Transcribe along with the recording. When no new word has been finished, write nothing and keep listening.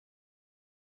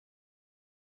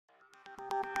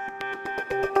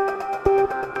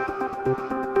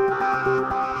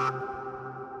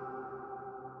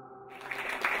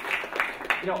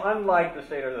You know, unlike the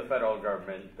state or the federal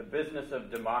government, the business of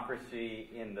democracy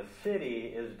in the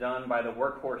city is done by the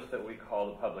workhorse that we call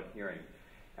the public hearing.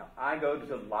 Now, I go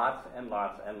to lots and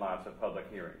lots and lots of public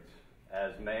hearings.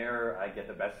 As mayor, I get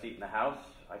the best seat in the house.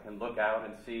 I can look out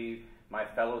and see my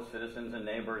fellow citizens and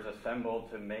neighbors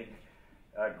assembled to make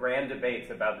grand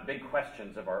debates about the big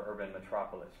questions of our urban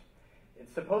metropolis.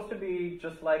 It's supposed to be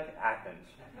just like Athens,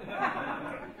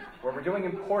 where we're doing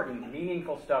important,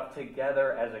 meaningful stuff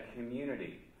together as a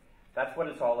community. That's what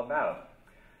it's all about.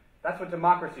 That's what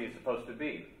democracy is supposed to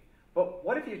be. But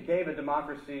what if you gave a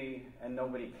democracy and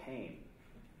nobody came?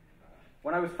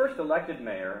 When I was first elected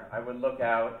mayor, I would look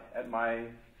out at my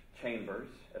chambers,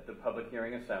 at the public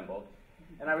hearing assembled,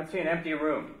 and I would see an empty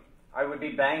room. I would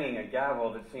be banging a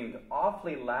gavel that seemed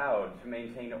awfully loud to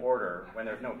maintain order when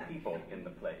there's no people in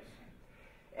the place.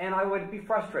 And I would be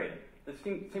frustrated. This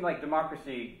seemed like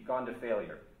democracy gone to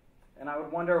failure. And I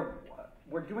would wonder,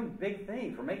 we're doing big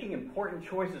things. We're making important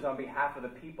choices on behalf of the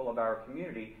people of our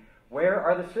community. Where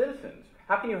are the citizens?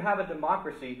 How can you have a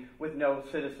democracy with no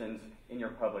citizens in your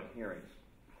public hearings?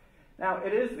 Now,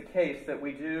 it is the case that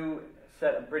we do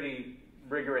set a pretty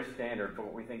rigorous standard for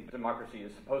what we think democracy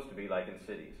is supposed to be like in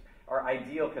cities. Our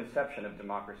ideal conception of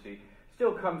democracy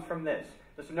still comes from this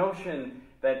notion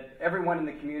that everyone in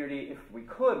the community, if we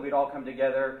could, we'd all come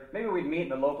together. Maybe we'd meet in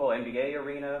the local NBA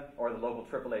arena or the local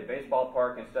AAA baseball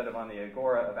park instead of on the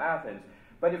Agora of Athens.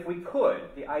 But if we could,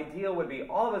 the ideal would be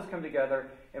all of us come together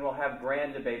and we'll have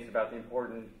grand debates about the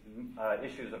important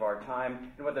issues of our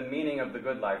time and what the meaning of the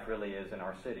good life really is in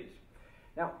our cities.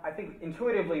 Now, I think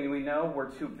intuitively we know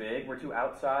we're too big, we're too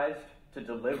outsized to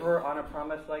deliver on a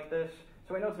promise like this.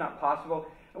 So we know it's not possible.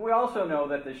 And we also know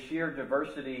that the sheer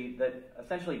diversity that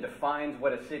essentially defines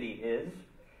what a city is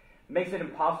makes it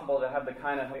impossible to have the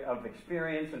kind of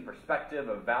experience and perspective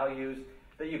of values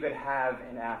that you could have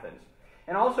in Athens.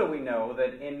 And also we know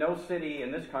that in no city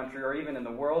in this country or even in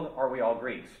the world are we all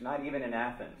Greeks, not even in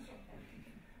Athens.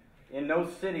 In no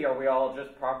city are we all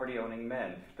just property-owning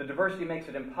men. The diversity makes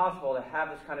it impossible to have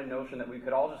this kind of notion that we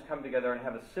could all just come together and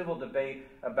have a civil debate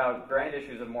about grand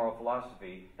issues of moral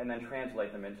philosophy and then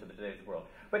translate them into today's world.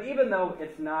 But even though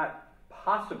it's not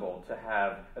possible to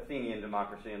have Athenian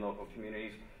democracy in local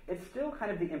communities, it's still kind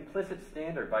of the implicit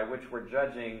standard by which we're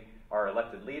judging our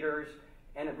elected leaders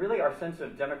and really our sense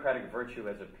of democratic virtue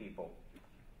as a people.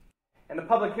 And the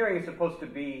public hearing is supposed to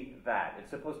be that.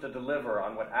 It's supposed to deliver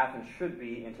on what Athens should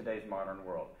be in today's modern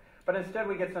world. But instead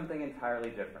we get something entirely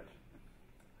different,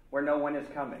 where no one is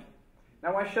coming.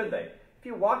 Now why should they? If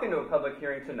you walk into a public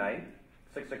hearing tonight,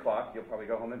 6 o'clock, you'll probably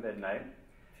go home at midnight.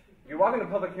 If you walk into a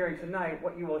public hearing tonight,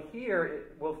 what you will hear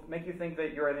will make you think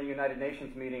that you're in a United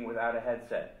Nations meeting without a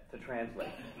headset to translate.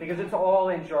 Because it's all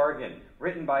in jargon,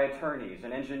 written by attorneys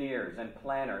and engineers and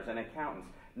planners and accountants.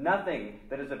 Nothing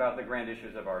that is about the grand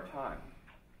issues of our time.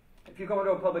 If you go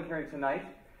into a public hearing tonight,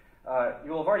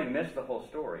 you will have already missed the whole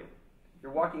story.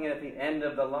 You're walking in at the end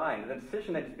of the line. The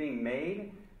decision that's being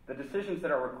made, the decisions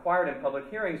that are required in public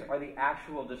hearings are the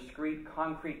actual discrete,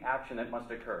 concrete action that must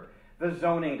occur. The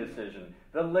zoning decision,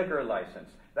 the liquor license.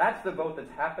 That's the vote that's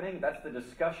happening. That's the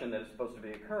discussion that is supposed to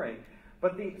be occurring.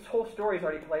 But the whole story is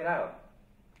already played out.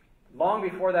 Long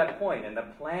before that point, in the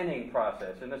planning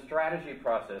process, in the strategy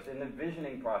process, in the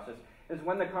visioning process, is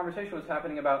when the conversation was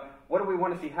happening about what do we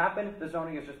want to see happen. The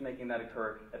zoning is just making that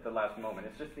occur at the last moment.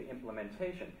 It's just the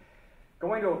implementation.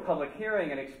 Going to a public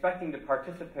hearing and expecting to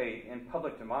participate in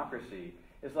public democracy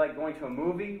is like going to a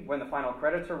movie when the final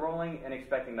credits are rolling and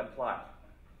expecting the plot.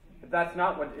 But that's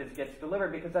not what gets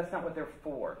delivered because that's not what they're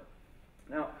for.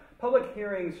 Now, public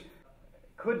hearings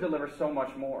could deliver so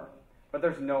much more, but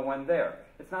there's no one there.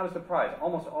 It's not a surprise.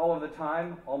 Almost all of the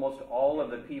time, almost all of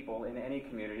the people in any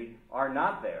community are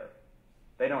not there.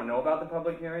 They don't know about the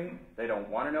public hearing. They don't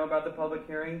want to know about the public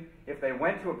hearing. If they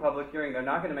went to a public hearing, they're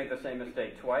not going to make the same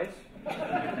mistake twice.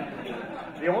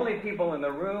 The only people in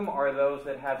the room are those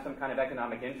that have some kind of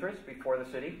economic interest before the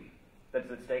city that's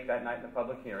at stake that night in the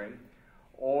public hearing,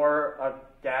 or a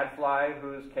gadfly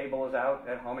whose cable is out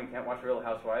at home and can't watch Real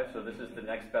Housewives, so this is the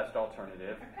next best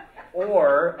alternative,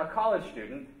 or a college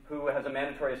student who has a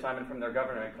mandatory assignment from their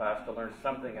government class to learn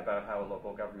something about how a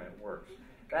local government works.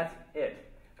 That's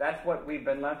it. That's what we've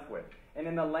been left with. And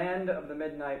in the land of the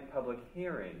midnight public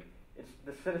hearing, it's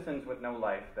the citizens with no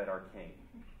life that are king.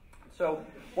 So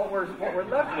what we're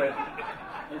left with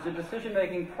is a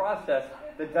decision-making process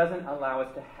that doesn't allow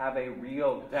us to have a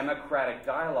real democratic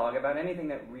dialogue about anything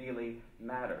that really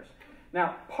matters.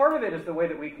 Now, part of it is the way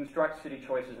that we construct city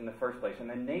choices in the first place and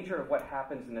the nature of what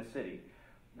happens in the city.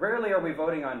 Rarely are we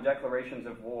voting on declarations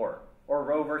of war or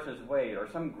Roe versus Wade or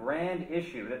some grand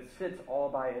issue that sits all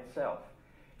by itself.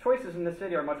 Choices in the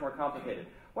city are much more complicated.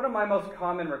 One of my most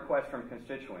common requests from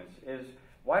constituents is,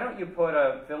 why don't you put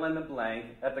a fill in the blank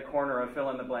at the corner of fill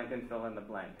in the blank and fill in the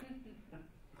blank?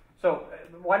 So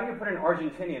why don't you put an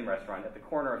Argentinian restaurant at the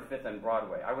corner of 5th and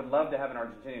Broadway? I would love to have an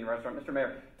Argentinian restaurant. Mr.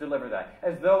 Mayor, deliver that.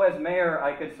 As though as mayor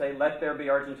I could say, let there be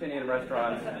Argentinian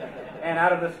restaurants, and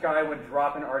out of the sky would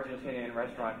drop an Argentinian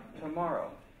restaurant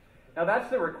tomorrow. Now that's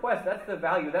the request, that's the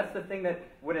value, that's the thing that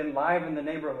would enliven the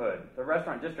neighborhood, the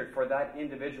restaurant district for that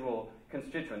individual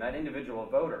constituent, that individual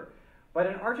voter. But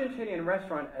an Argentinian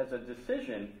restaurant as a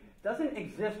decision doesn't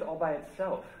exist all by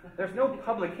itself. There's no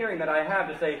public hearing that I have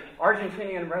to say,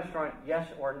 Argentinian restaurant, yes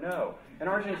or no. An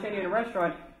Argentinian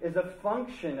restaurant is a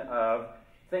function of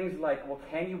things like, well,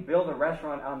 can you build a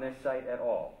restaurant on this site at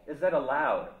all? Is that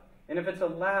allowed? And if it's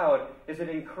allowed, is it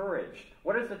encouraged?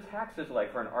 What is the taxes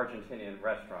like for an Argentinian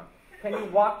restaurant? Can you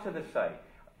walk to the site?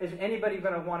 Is anybody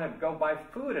going to want to go buy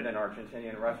food at an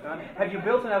Argentinian restaurant? Have you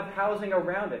built enough housing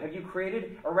around it? Have you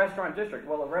created a restaurant district?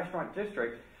 Well, a restaurant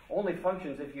district only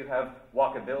functions if you have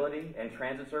walkability and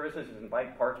transit services and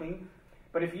bike parking.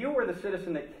 But if you were the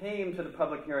citizen that came to the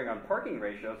public hearing on parking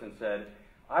ratios and said,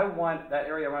 I want that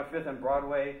area around 5th and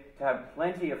Broadway to have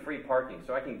plenty of free parking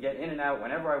so I can get in and out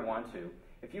whenever I want to.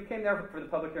 If you came there for the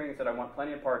public hearing and said, I want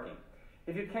plenty of parking.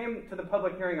 If you came to the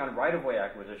public hearing on right-of-way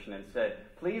acquisition and said,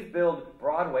 please build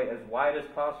Broadway as wide as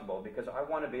possible because I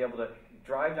want to be able to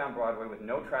drive down Broadway with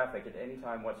no traffic at any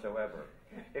time whatsoever.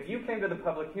 If you came to the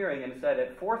public hearing and said,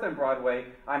 at 4th and Broadway,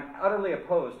 I'm utterly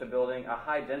opposed to building a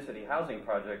high-density housing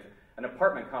project, an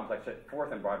apartment complex at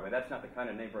 4th and Broadway, that's not the kind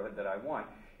of neighborhood that I want.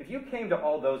 If you came to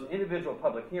all those individual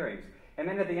public hearings, and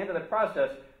then at the end of the process,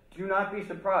 do not be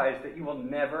surprised that you will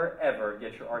never, ever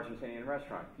get your Argentinian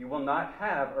restaurant. You will not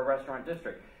have a restaurant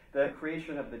district. The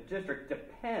creation of the district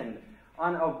depends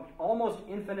on an almost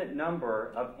infinite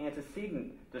number of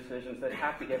antecedent decisions that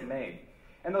have to get made.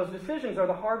 And those decisions are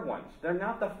the hard ones. They're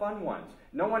not the fun ones.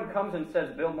 No one comes and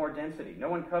says, build more density. No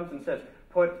one comes and says,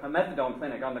 put a methadone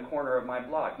clinic on the corner of my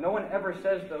block. No one ever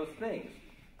says those things.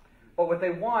 But what they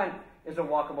want is a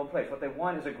walkable place. What they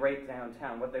want is a great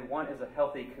downtown. What they want is a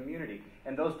healthy community.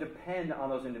 And those depend on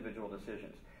those individual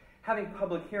decisions. Having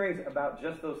public hearings about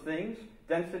just those things,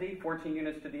 density, 14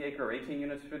 units to the acre, or 18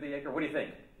 units to the acre, what do you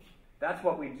think? That's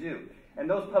what we do. And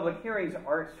those public hearings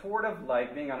are sort of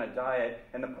like being on a diet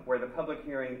where the public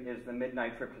hearing is the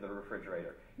midnight trip to the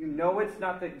refrigerator. You know it's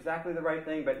not exactly the right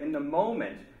thing, but in the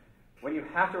moment, when you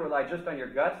have to rely just on your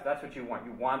guts, that's what you want.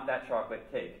 You want that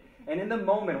chocolate cake. And in the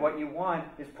moment, what you want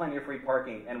is plenty of free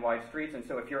parking and wide streets. And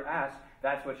so if you're asked,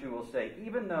 that's what you will say,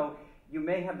 even though you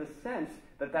may have the sense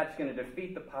that that's going to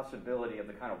defeat the possibility of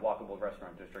the kind of walkable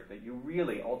restaurant district that you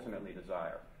really ultimately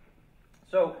desire.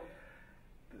 So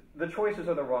the choices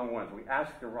are the wrong ones. We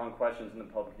ask the wrong questions in the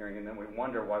public hearing, and then we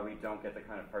wonder why we don't get the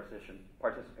kind of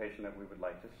participation that we would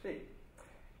like to see.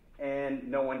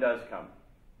 And no one does come.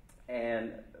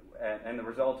 And the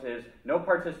result is no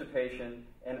participation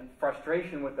and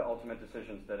frustration with the ultimate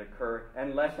decisions that occur,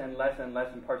 and less and less and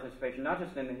less in participation, not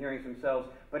just in the hearings themselves,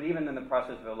 but even in the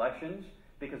process of elections,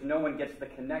 because no one gets the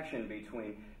connection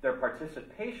between their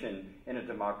participation in a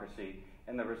democracy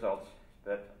and the results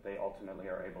that they ultimately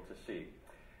are able to see.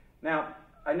 Now,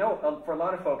 I know for a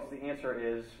lot of folks the answer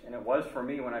is, and it was for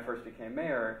me when I first became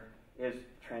mayor, is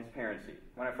transparency.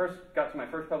 When I first got to my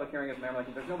first public hearing as mayor, I'm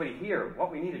like, there's nobody here.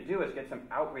 What we need to do is get some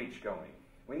outreach going.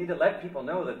 We need to let people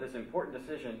know that this important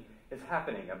decision is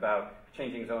happening about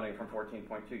changing zoning from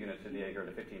 14.2 units to the acre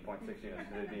to 15.6 units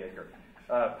to the acre.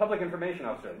 Public information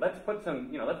officer, let's put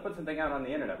something out on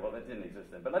the internet. Well, that didn't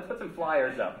exist then, but let's put some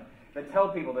flyers up that tell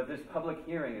people that this public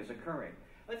hearing is occurring.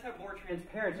 Let's have more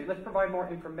transparency. Let's provide more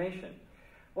information.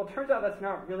 Well, it turns out that's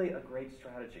not really a great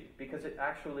strategy because it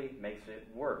actually makes it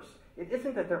worse. It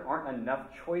isn't that there aren't enough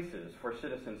choices for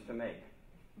citizens to make.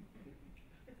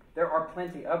 There are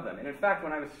plenty of them. And in fact,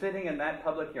 when I was sitting in that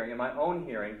public hearing, in my own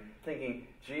hearing, thinking,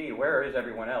 gee, where is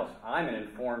everyone else? I'm an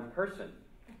informed person.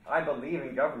 I believe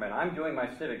in government. I'm doing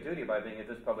my civic duty by being at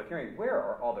this public hearing. Where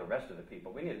are all the rest of the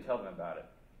people? We need to tell them about it.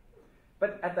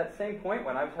 But at that same point,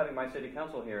 when I was having my city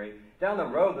council hearing, down the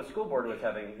road, the school board was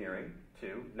having a hearing,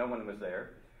 too. No one was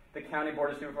there. The county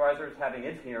board of supervisors having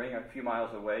its hearing a few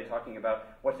miles away, talking about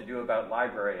what to do about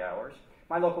library hours.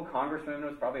 My local congressman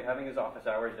was probably having his office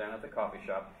hours down at the coffee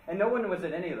shop, and no one was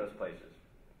at any of those places.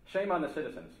 Shame on the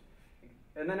citizens.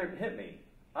 And then it hit me.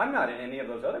 I'm not in any of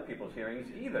those other people's hearings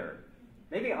either.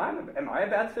 Maybe am I a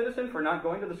bad citizen for not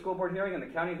going to the school board hearing and the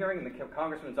county hearing and the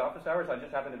congressman's office hours? I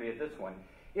just happen to be at this one.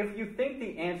 If you think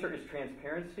the answer is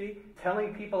transparency,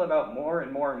 telling people about more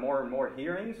and more and more and more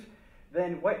hearings,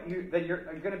 then you're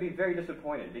going to be very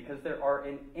disappointed because there are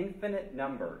an infinite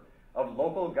number of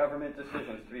local government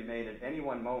decisions to be made at any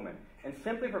one moment. And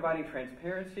simply providing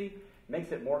transparency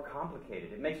makes it more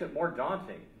complicated. It makes it more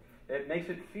daunting. It makes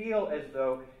it feel as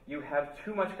though you have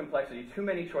too much complexity, too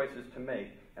many choices to make.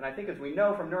 And I think, as we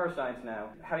know from neuroscience now,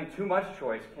 having too much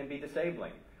choice can be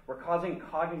disabling. We're causing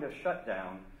cognitive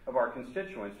shutdown of our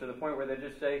constituents to the point where they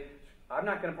just say, I'm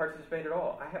not going to participate at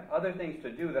all. I have other things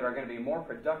to do that are going to be more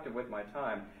productive with my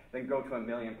time than go to a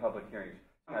million public hearings.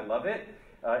 I love it.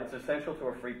 It's essential to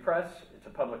a free press. It's a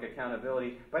public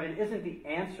accountability. But it isn't the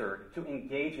answer to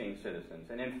engaging citizens.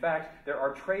 And in fact, there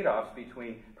are trade-offs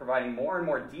between providing more and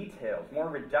more details,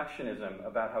 more reductionism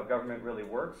about how government really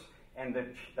works, and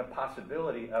the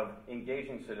possibility of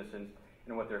engaging citizens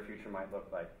in what their future might look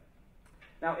like.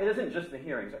 Now, it isn't just the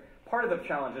hearings. Part of the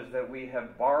challenge is that we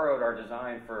have borrowed our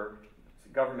design for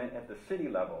government at the city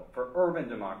level, for urban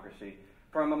democracy,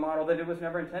 from a model that it was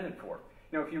never intended for.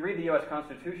 You know, if you read the U.S.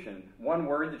 Constitution, one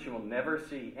word that you will never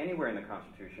see anywhere in the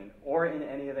Constitution or in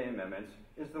any of the amendments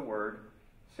is the word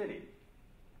city.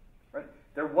 Right?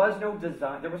 There was no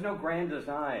design, there was no grand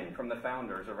design from the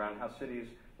founders around how cities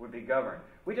would be governed.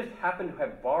 We just happen to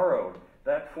have borrowed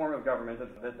that form of government,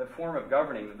 the form of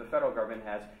governing that the federal government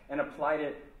has, and applied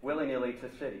it willy-nilly to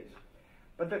cities.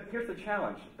 But here's the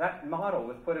challenge. That model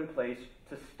was put in place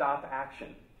to stop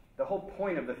action. The whole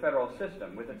point of the federal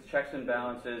system, with its checks and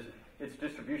balances, its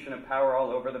distribution of power all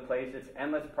over the place, its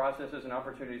endless processes and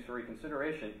opportunities for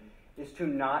reconsideration, is to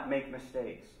not make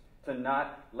mistakes, to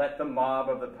not let the mob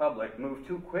of the public move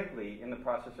too quickly in the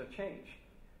process of change.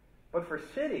 But for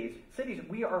cities,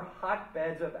 we are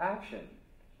hotbeds of action.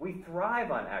 We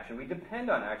thrive on action. We depend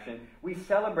on action. We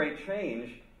celebrate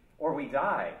change, or we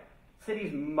die.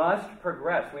 Cities must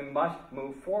progress. We must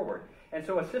move forward. And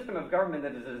so a system of government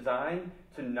that is designed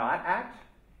to not act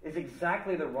is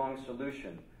exactly the wrong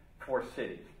solution for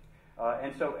cities.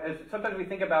 And so sometimes we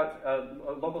think about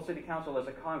a local city council as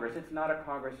a Congress. It's not a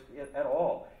Congress at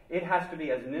all. It has to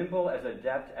be as nimble, as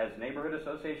adept as neighborhood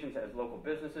associations, as local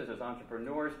businesses, as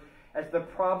entrepreneurs, as the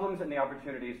problems and the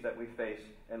opportunities that we face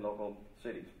in local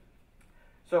cities.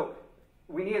 So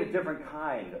we need a different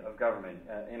kind of government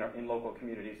in local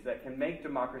communities that can make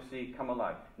democracy come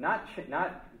alive. Not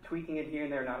tweaking it here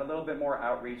and there, not a little bit more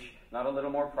outreach, not a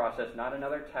little more process, not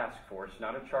another task force,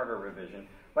 not a charter revision,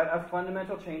 but a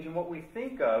fundamental change in what we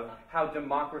think of how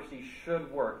democracy should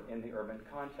work in the urban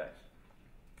context.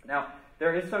 Now,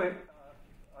 there is some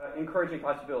encouraging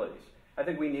possibilities. I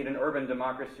think we need an urban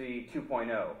democracy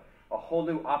 2.0, a whole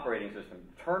new operating system.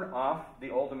 Turn off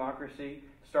the old democracy,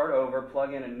 start over,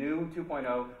 plug in a new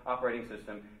 2.0 operating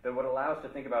system that would allow us to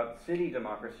think about city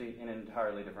democracy in an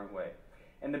entirely different way.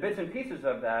 And the bits and pieces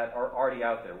of that are already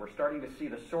out there. We're starting to see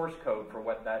the source code for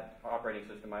what that operating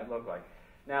system might look like.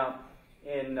 Now,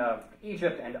 in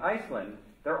Egypt and Iceland,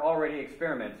 they're already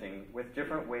experimenting with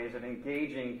different ways of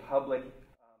engaging public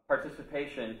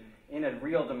participation in a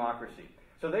real democracy.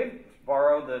 So they've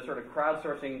borrowed the sort of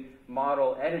crowdsourcing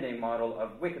model, editing model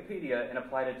of Wikipedia and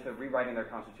applied it to rewriting their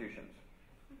constitutions.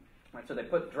 Right, so they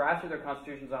put drafts of their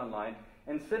constitutions online,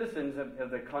 and citizens of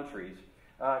the countries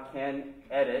can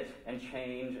edit and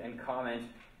change and comment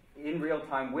in real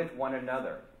time with one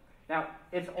another. Now,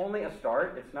 it's only a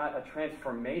start. It's not a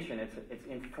transformation. It's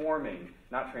informing,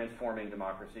 not transforming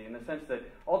democracy, in the sense that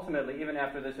ultimately, even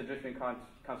after this Egyptian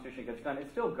constitution gets done, it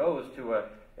still goes to an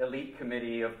elite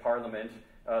committee of parliament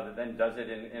that then does it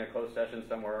in a closed session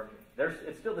somewhere.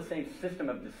 It's still the same system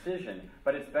of decision,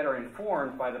 but it's better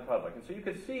informed by the public. And so you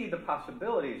could see the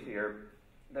possibilities here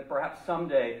that perhaps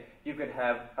someday you could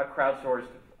have a crowdsourced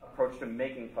approach to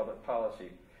making public policy.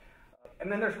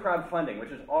 And then there's crowdfunding,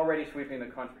 which is already sweeping the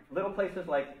country. Little places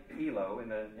like Hilo in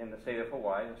the state of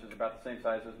Hawaii, which is about the same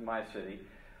size as my city,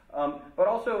 but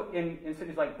also in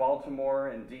cities like Baltimore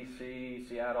and D.C.,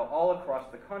 Seattle, all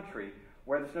across the country,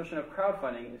 where this notion of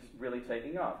crowdfunding is really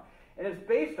taking off. And it's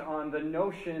based on the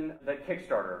notion that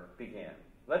Kickstarter began.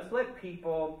 Let's let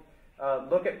people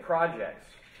look at projects,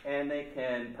 and they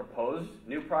can propose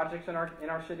new projects in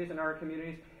our cities and our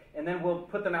communities, and then we'll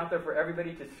put them out there for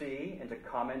everybody to see and to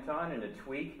comment on and to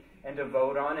tweak and to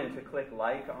vote on and to click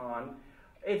like on.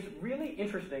 It's really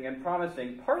interesting and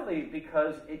promising, partly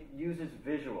because it uses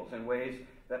visuals in ways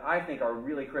that I think are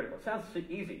really critical. It sounds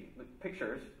easy.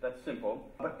 Pictures, that's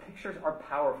simple, but pictures are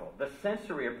powerful. The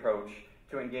sensory approach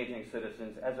to engaging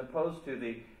citizens, as opposed to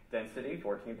the density,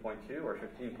 14.2 or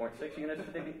 15.6 units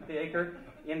per the acre.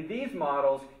 In these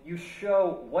models, you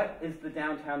show what is the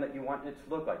downtown that you want it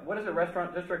to look like. What does a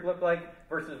restaurant district look like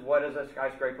versus what does a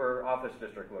skyscraper office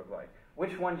district look like?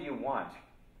 Which one do you want?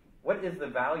 What is the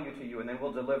value to you? And then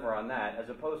we'll deliver on that, as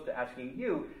opposed to asking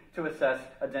you to assess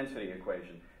a density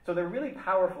equation. So they're really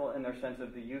powerful in their sense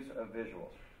of the use of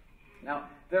visuals. Now,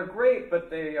 they're great, but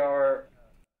they are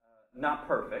not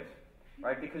perfect,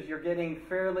 right? Because you're getting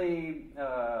fairly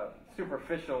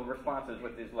superficial responses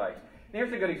with these likes. And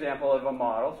here's a good example of a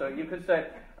model. So you could say,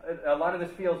 a lot of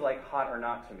this feels like hot or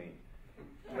not to me,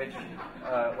 which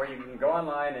where you can go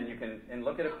online and you can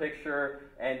look at a picture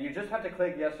and you just have to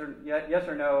click yes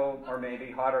or no or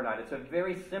maybe hot or not. It's a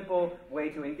very simple way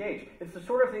to engage. It's the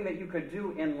sort of thing that you could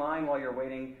do in line while you're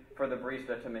waiting for the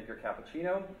barista to make your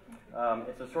cappuccino.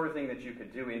 It's the sort of thing that you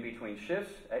could do in between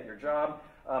shifts at your job.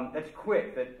 That's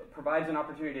quick, that provides an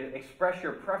opportunity to express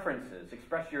your preferences,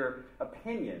 express your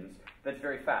opinions, that's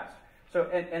very fast. So,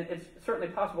 and it's certainly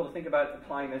possible to think about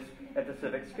applying this at the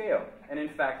civic scale. And in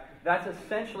fact, that's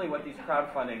essentially what these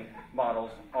crowdfunding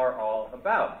models are all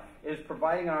about, is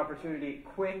providing an opportunity,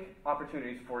 quick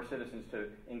opportunities for citizens to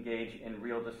engage in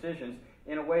real decisions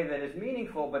in a way that is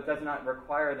meaningful but does not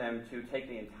require them to take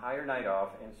the entire night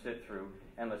off and sit through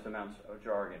endless amounts of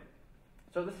jargon.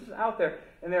 So this is out there,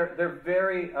 and they're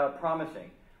very promising.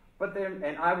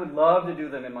 And I would love to do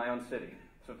them in my own city.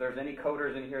 So if there's any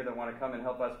coders in here that want to come and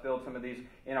help us build some of these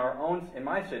in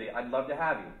my city, I'd love to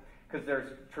have you, because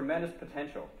there's tremendous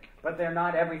potential. But they're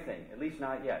not everything, at least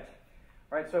not yet.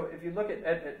 Right? So if you look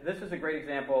at this is a great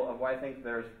example of why I think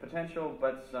there's potential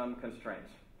but some constraints.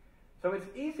 So it's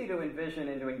easy to envision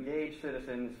and to engage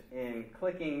citizens in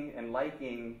clicking and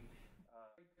liking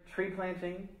tree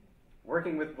planting,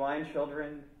 working with blind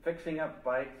children, fixing up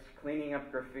bikes, cleaning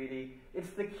up graffiti. It's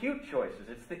the cute choices.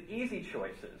 It's the easy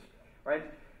choices. Right?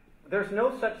 There's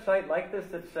no such site like this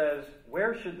that says,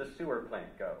 where should the sewer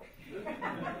plant go?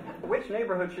 Which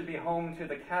neighborhood should be home to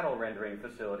the cattle rendering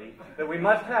facility that we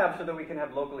must have so that we can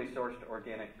have locally sourced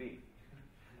organic beef?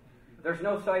 There's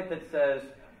no site that says,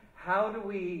 how do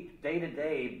we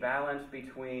day-to-day balance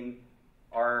between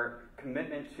our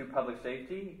commitment to public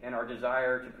safety and our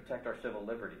desire to protect our civil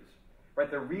liberties? Right?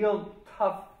 The real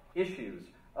tough issues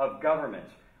of government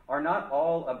are not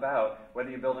all about whether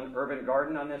you build an urban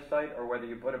garden on this site or whether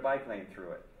you put a bike lane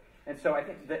through it. And so I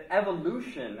think the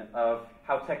evolution of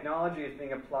how technology is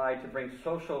being applied to bring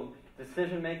social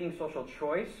decision-making, social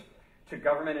choice to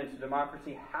government and to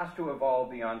democracy has to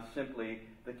evolve beyond simply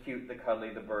the cute, the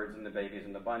cuddly, the birds and the babies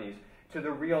and the bunnies to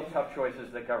the real tough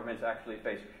choices that governments actually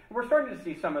face. And we're starting to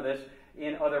see some of this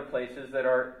in other places that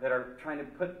are trying to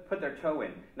put their toe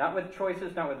in. Not with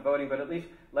choices, not with voting, but at least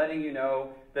letting you know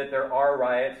that there are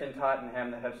riots in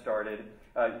Tottenham that have started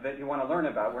that you want to learn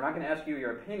about. We're not going to ask you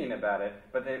your opinion about it,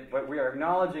 but we are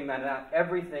acknowledging that not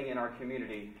everything in our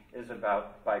community is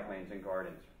about bike lanes and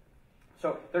gardens.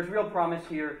 So there's real promise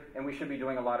here, and we should be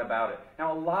doing a lot about it.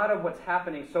 Now, a lot of what's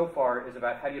happening so far is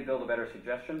about how do you build a better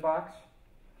suggestion box?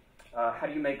 How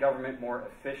do you make government more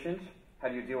efficient? How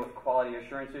do you deal with quality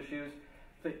assurance issues?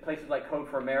 Places like Code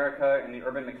for America and the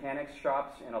urban mechanics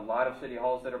shops in a lot of city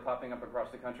halls that are popping up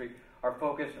across the country are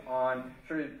focused on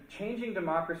sort of changing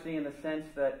democracy in the sense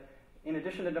that in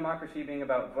addition to democracy being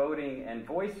about voting and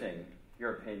voicing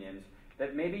your opinions,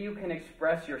 that maybe you can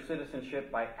express your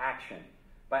citizenship by action,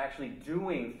 by actually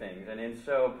doing things, and in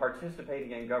so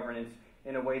participating in governance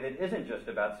in a way that isn't just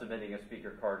about submitting a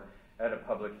speaker card at a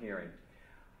public hearing.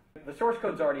 The source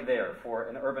code's already there for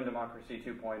an urban democracy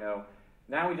 2.0.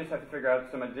 Now we just have to figure out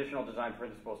some additional design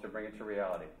principles to bring it to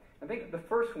reality. I think the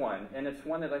first one, and it's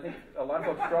one that I think a lot of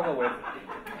folks struggle with,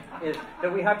 is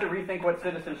that we have to rethink what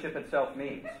citizenship itself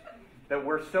means. That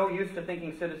we're so used to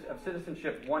thinking of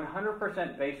citizenship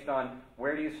 100% based on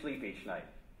where do you sleep each night.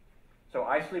 So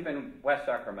I sleep in West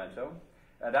Sacramento.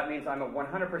 That means I'm a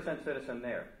 100% citizen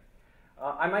there.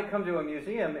 I might come to a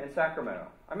museum in Sacramento.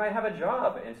 I might have a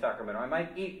job in Sacramento. I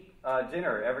might eat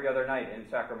dinner every other night in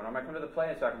Sacramento. I might come to the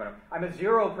play in Sacramento. I'm a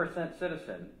 0%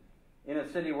 citizen in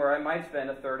a city where I might spend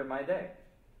a third of my day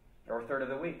or a third of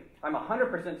the week. I'm a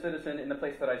 100% citizen in the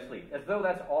place that I sleep, as though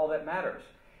that's all that matters.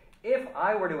 If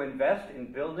I were to invest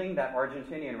in building that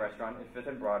Argentinian restaurant at 5th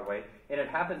and Broadway, and it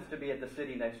happens to be at the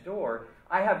city next door,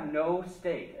 I have no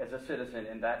stake as a citizen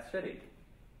in that city.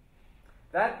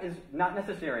 That is not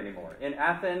necessary anymore. In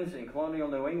Athens, in colonial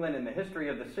New England, in the history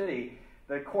of the city,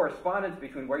 the correspondence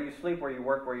between where you sleep, where you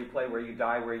work, where you play, where you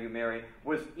die, where you marry,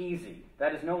 was easy.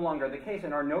 That is no longer the case,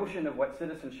 and our notion of what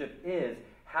citizenship is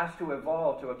has to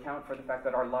evolve to account for the fact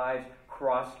that our lives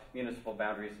cross municipal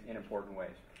boundaries in important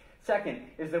ways. Second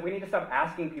is that we need to stop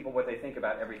asking people what they think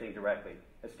about everything directly.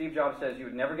 As Steve Jobs says, you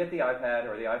would never get the iPad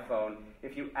or the iPhone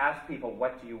if you ask people,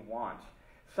 what do you want?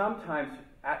 Sometimes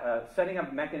setting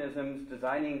up mechanisms,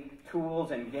 designing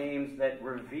tools and games that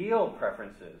reveal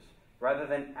preferences, rather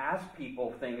than ask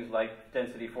people things like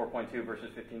density 4.2 versus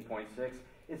 15.6,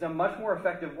 is a much more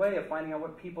effective way of finding out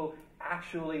what people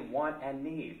actually want and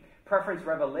need. Preference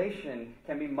revelation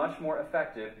can be much more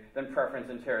effective than preference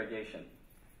interrogation.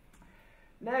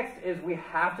 Next is we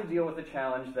have to deal with the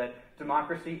challenge that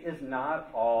democracy is not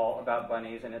all about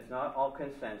bunnies, and it's not all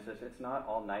consensus, it's not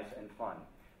all nice and fun.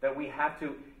 That we have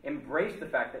to embrace the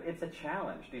fact that it's a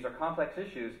challenge. These are complex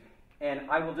issues, and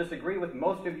I will disagree with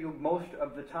most of you most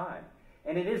of the time.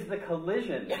 And it is the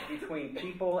collision between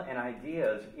people and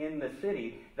ideas in the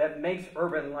city that makes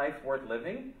urban life worth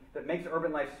living, that makes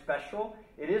urban life special.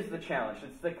 It is the challenge.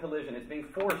 It's the collision. It's being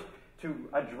forced to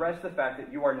address the fact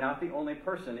that you are not the only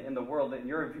person in the world, that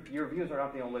your views are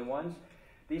not the only ones.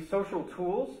 These social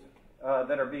tools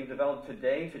that are being developed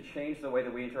today to change the way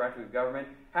that we interact with government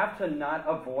have to not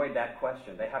avoid that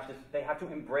question. They have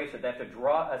to embrace it. They have to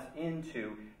draw us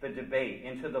into the debate,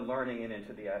 into the learning, and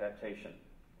into the adaptation.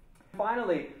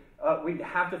 Finally, we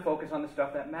have to focus on the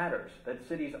stuff that matters, that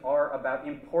cities are about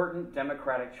important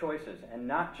democratic choices and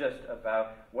not just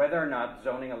about whether or not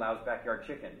zoning allows backyard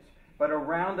chickens, but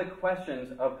around the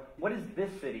questions of what is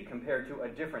this city compared to a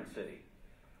different city?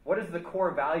 What is the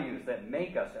core values that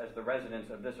make us as the residents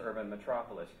of this urban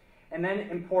metropolis? And then,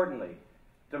 importantly,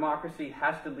 democracy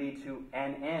has to lead to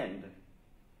an end.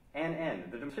 An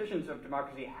end. The decisions of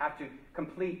democracy have to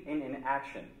complete in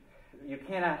action. You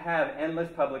cannot have endless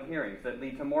public hearings that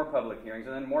lead to more public hearings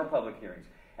and then more public hearings.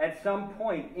 At some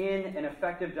point in an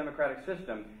effective democratic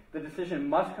system, the decision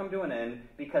must come to an end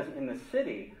because in the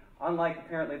city, unlike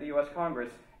apparently the U.S.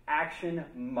 Congress, action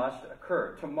must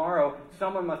occur. Tomorrow,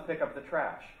 someone must pick up the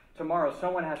trash. Tomorrow,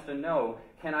 someone has to know,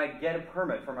 can I get a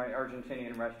permit for my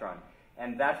Argentinian restaurant?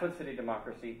 And that's what city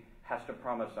democracy has to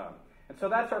promise on. And so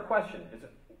that's our question, is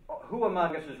who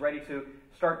among us is ready to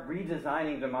start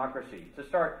redesigning democracy, to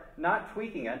start not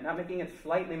tweaking it, not making it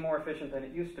slightly more efficient than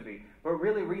it used to be, but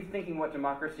really rethinking what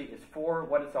democracy is for,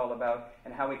 what it's all about,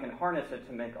 and how we can harness it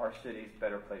to make our cities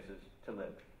better places to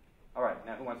live. All right,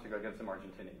 now who wants to go get some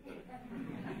Argentinian food?